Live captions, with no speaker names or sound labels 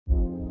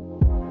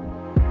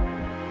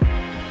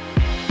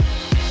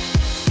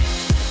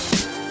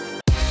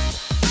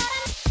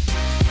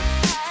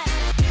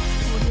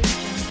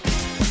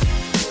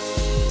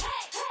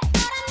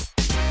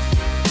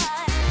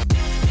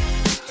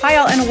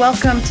and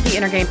welcome to the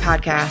Inner Game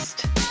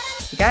Podcast.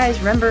 You guys,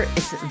 remember,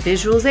 it's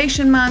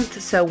Visualization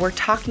Month, so we're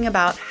talking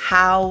about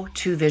how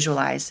to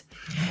visualize.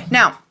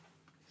 Now,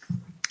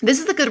 this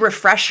is a good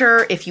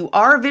refresher if you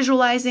are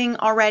visualizing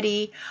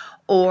already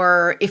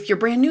or if you're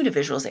brand new to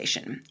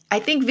visualization. I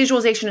think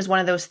visualization is one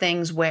of those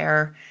things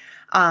where,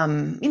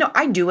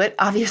 I do it,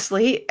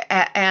 obviously,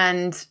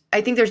 and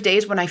I think there's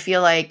days when I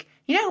feel like,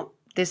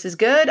 this is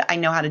good. I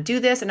know how to do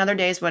this. And other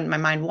days when my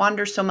mind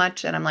wanders so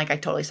much and I'm like, I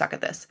totally suck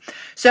at this.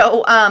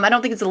 So I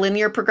don't think it's a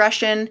linear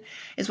progression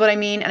is what I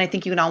mean. And I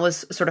think you can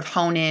always sort of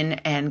hone in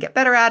and get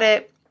better at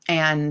it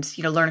and,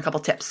 learn a couple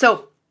tips.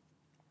 So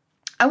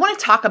I want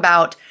to talk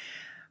about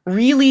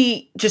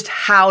really just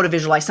how to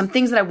visualize, some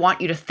things that I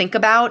want you to think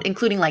about,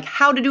 including like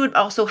how to do it, but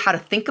also how to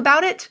think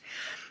about it.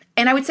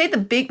 And I would say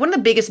one of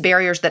the biggest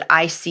barriers that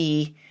I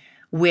see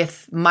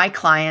with my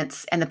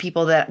clients and the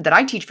people that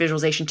I teach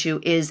visualization to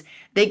is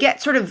they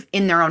get sort of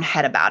in their own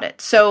head about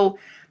it. So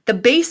the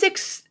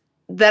basics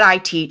that I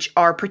teach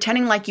are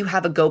pretending like you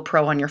have a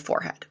GoPro on your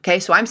forehead. Okay.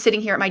 So I'm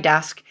sitting here at my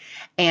desk,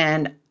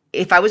 and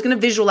if I was going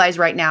to visualize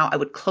right now, I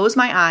would close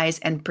my eyes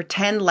and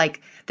pretend like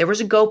there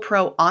was a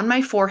GoPro on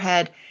my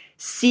forehead,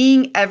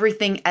 seeing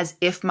everything as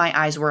if my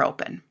eyes were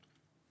open.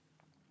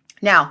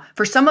 Now,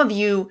 for some of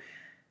you,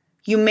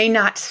 you may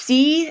not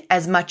see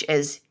as much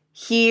as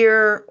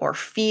hear or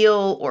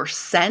feel or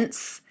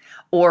sense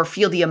or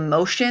feel the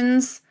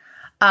emotions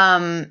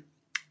as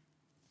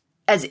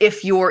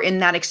if you're in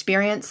that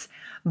experience.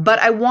 But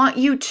I want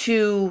you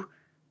to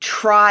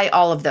try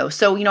all of those.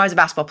 So, I was a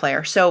basketball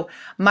player. So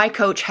my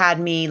coach had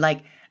me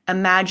like,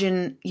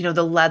 imagine,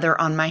 the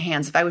leather on my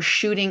hands. If I was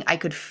shooting, I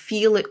could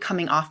feel it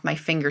coming off my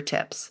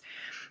fingertips.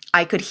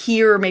 I could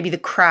hear maybe the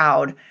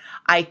crowd.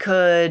 I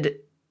could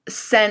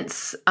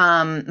sense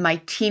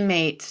my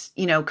teammates,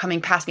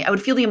 coming past me. I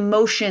would feel the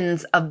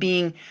emotions of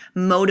being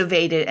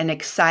motivated and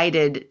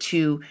excited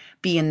to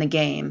be in the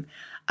game.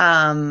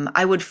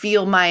 I would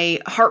feel my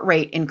heart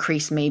rate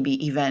increase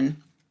maybe even.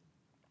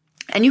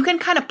 And you can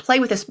kind of play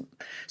with this.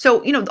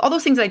 So, all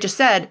those things that I just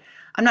said,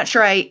 I'm not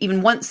sure I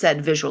even once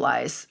said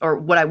visualize or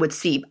what I would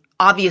see.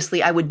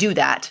 Obviously, I would do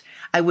that.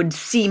 I would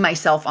see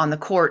myself on the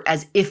court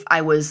as if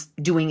I was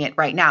doing it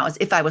right now, as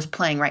if I was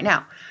playing right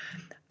now.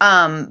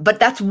 But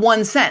that's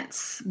one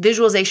sense.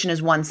 Visualization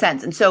is one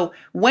sense. And so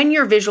when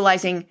you're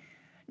visualizing,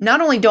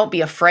 not only don't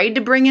be afraid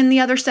to bring in the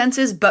other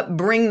senses, but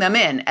bring them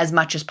in as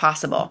much as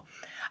possible.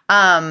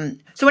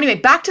 So anyway,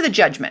 back to the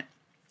judgment.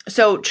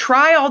 So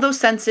try all those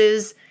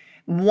senses.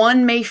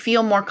 One may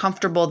feel more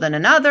comfortable than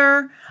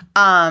another.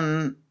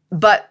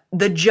 But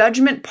the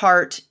judgment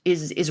part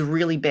is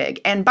really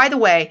big. And by the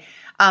way,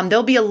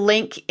 there'll be a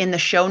link in the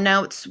show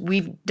notes.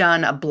 We've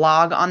done a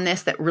blog on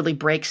this that really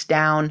breaks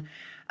down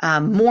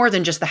more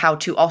than just the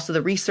how-to, also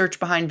the research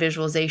behind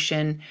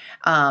visualization,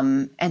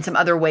 and some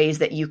other ways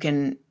that you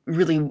can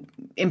really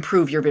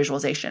improve your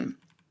visualization.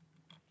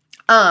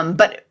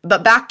 But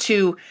back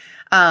to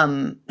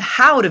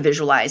how to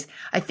visualize.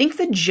 I think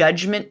the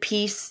judgment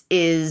piece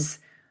is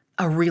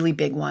a really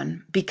big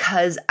one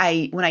because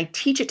when I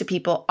teach it to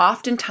people,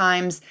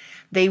 oftentimes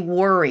they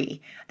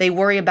worry. They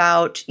worry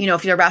about,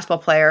 if you're a basketball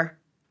player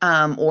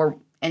or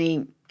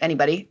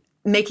anybody,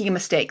 making a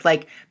mistake,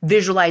 like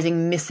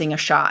visualizing missing a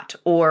shot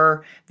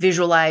or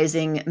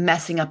visualizing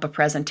messing up a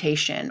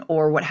presentation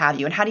or what have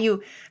you. And how do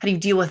you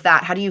deal with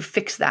that? How do you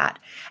fix that?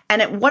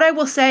 And what I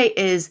will say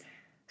is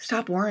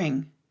stop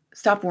worrying.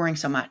 Stop worrying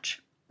so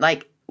much.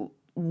 Like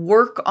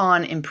work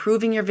on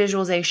improving your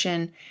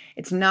visualization.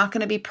 It's not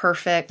going to be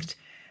perfect.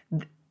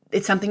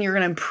 It's something you're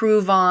going to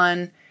improve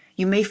on.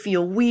 You may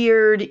feel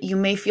weird. You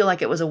may feel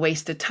like it was a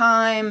waste of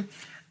time.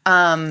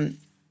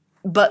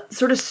 But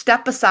sort of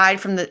step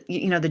aside from the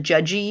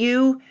judgy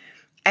you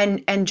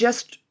and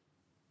just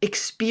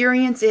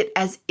experience it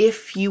as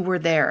if you were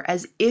there,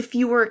 as if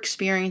you were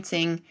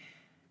experiencing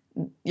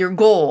your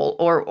goal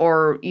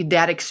or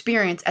that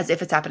experience as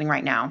if it's happening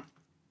right now.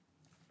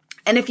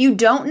 And if you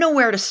don't know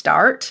where to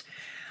start,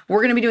 we're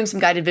going to be doing some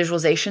guided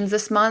visualizations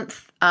this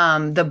month.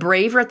 The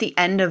braver at the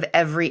end of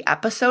every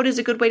episode is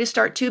a good way to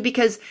start too,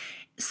 because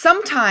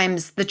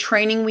sometimes the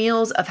training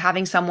wheels of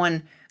having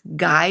someone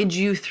guide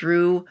you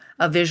through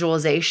a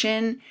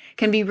visualization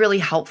can be really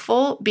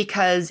helpful,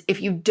 because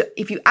if you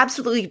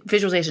absolutely,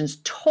 visualization is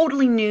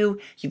totally new,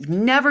 you've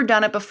never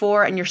done it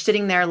before, and you're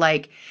sitting there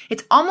like,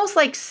 it's almost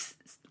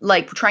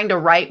like trying to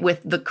write with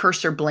the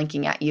cursor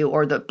blinking at you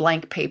or the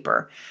blank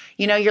paper.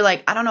 You're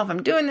like, I don't know if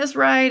I'm doing this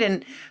right.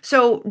 And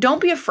so don't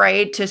be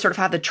afraid to sort of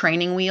have the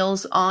training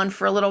wheels on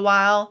for a little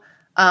while.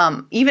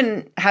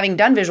 Even having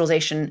done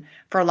visualization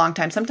for a long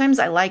time, sometimes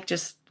I like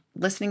just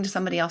listening to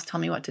somebody else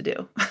tell me what to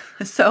do.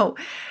 So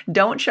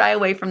don't shy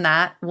away from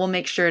that. We'll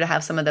make sure to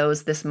have some of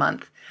those this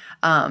month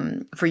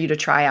for you to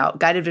try out.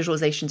 Guided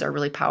visualizations are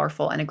really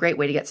powerful and a great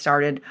way to get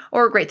started,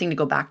 or a great thing to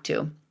go back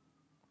to.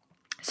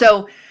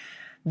 So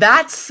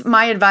that's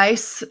my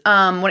advice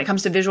when it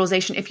comes to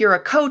visualization. If you're a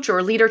coach or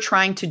a leader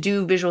trying to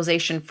do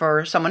visualization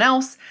for someone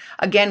else,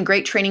 again,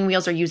 great training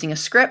wheels are using a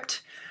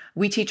script.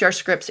 We teach our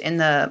scripts in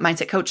the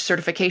Mindset Coach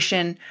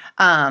certification.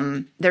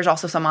 There's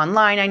also some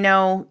online. I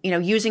know,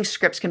 using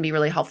scripts can be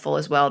really helpful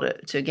as well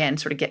to again,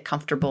 sort of get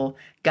comfortable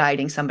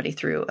guiding somebody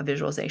through a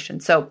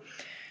visualization. So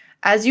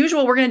as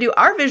usual, we're going to do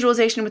our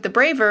visualization with the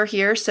Braver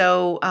here.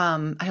 So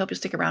I hope you'll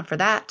stick around for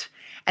that.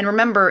 And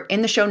remember,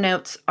 in the show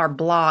notes, our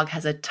blog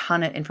has a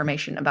ton of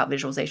information about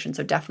visualization.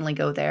 So definitely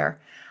go there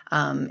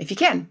if you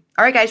can.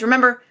 All right, guys,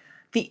 remember,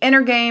 the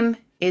inner game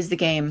is the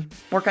game.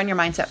 Work on your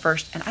mindset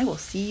first, and I will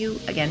see you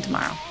again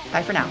tomorrow.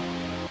 Bye for now.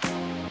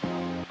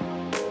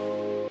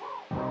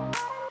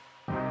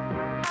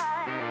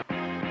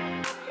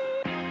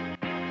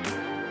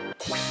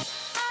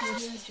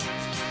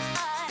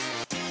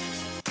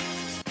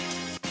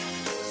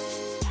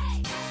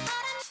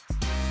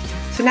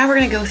 So now we're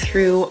going to go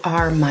through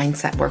our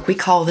mindset work. We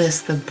call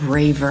this the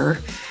Braver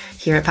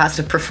here at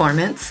Positive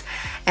Performance.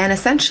 And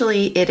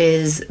essentially it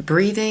is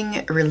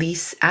breathing,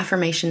 release,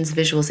 affirmations,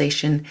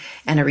 visualization,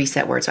 and a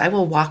reset word. So I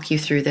will walk you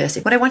through this.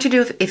 What I want you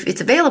to do, if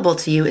it's available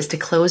to you, is to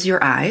close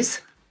your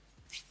eyes.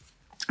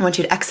 I want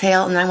you to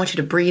exhale, and then I want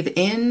you to breathe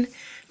in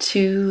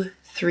 2,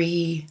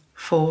 3,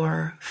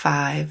 4,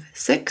 5,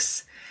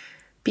 6.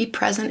 Be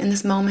present in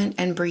this moment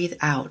and breathe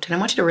out. And I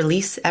want you to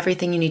release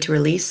everything you need to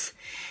release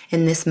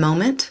in this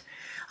moment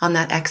on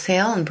that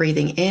exhale, and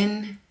breathing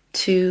in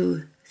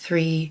 2,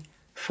 3,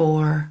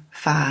 4,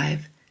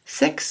 5,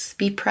 6.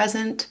 Be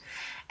present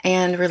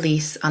and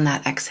release on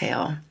that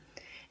exhale.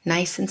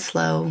 Nice and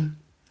slow.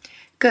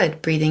 Good.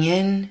 Breathing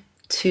in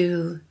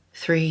 2,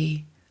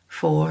 3,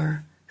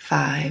 4,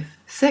 5,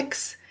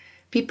 6.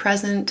 Be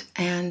present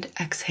and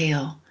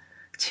exhale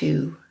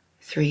 2,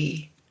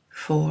 3,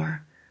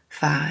 4,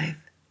 5,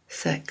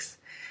 6.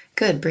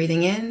 Good.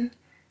 Breathing in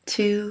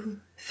 2,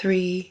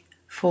 3,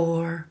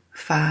 4,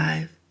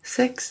 5,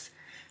 6.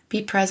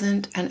 Be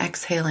present and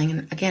exhaling,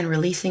 and again,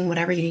 releasing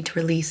whatever you need to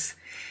release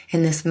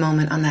in this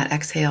moment on that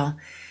exhale.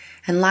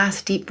 And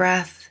last deep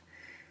breath,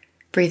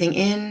 breathing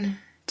in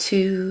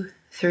 2,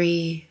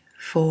 3,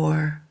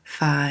 4,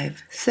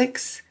 5,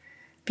 6.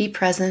 Be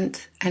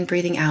present and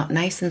breathing out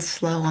nice and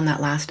slow on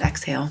that last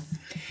exhale.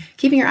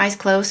 Keeping your eyes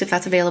closed if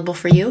that's available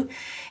for you.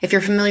 If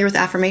you're familiar with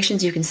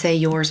affirmations, you can say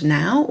yours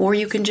now, or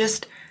you can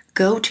just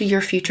go to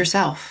your future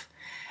self.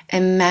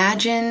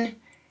 Imagine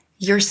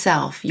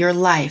yourself, your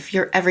life,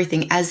 your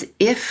everything as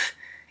if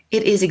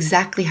it is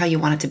exactly how you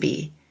want it to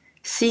be.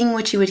 Seeing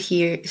what you would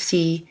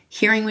see,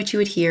 hearing what you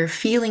would hear,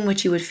 feeling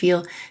what you would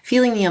feel,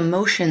 feeling the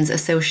emotions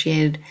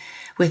associated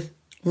with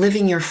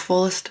living your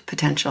fullest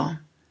potential.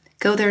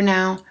 Go there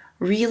now,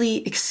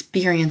 really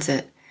experience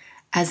it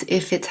as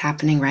if it's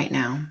happening right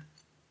now.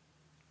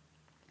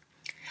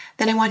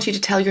 Then I want you to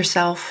tell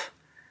yourself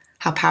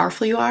how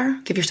powerful you are.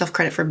 Give yourself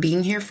credit for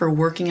being here, for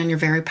working on your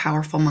very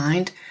powerful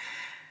mind,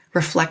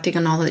 reflecting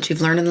on all that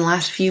you've learned in the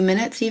last few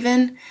minutes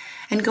even,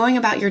 and going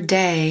about your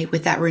day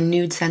with that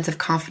renewed sense of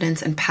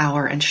confidence and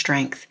power and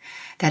strength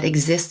that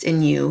exists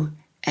in you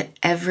at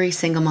every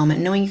single moment,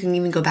 knowing you can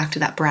even go back to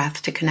that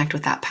breath to connect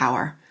with that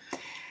power. All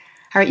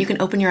right, you can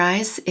open your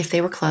eyes if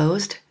they were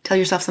closed. Tell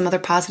yourself some other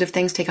positive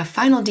things. Take a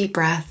final deep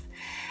breath.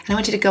 And I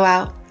want you to go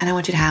out and I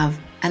want you to have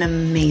an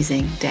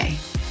amazing day.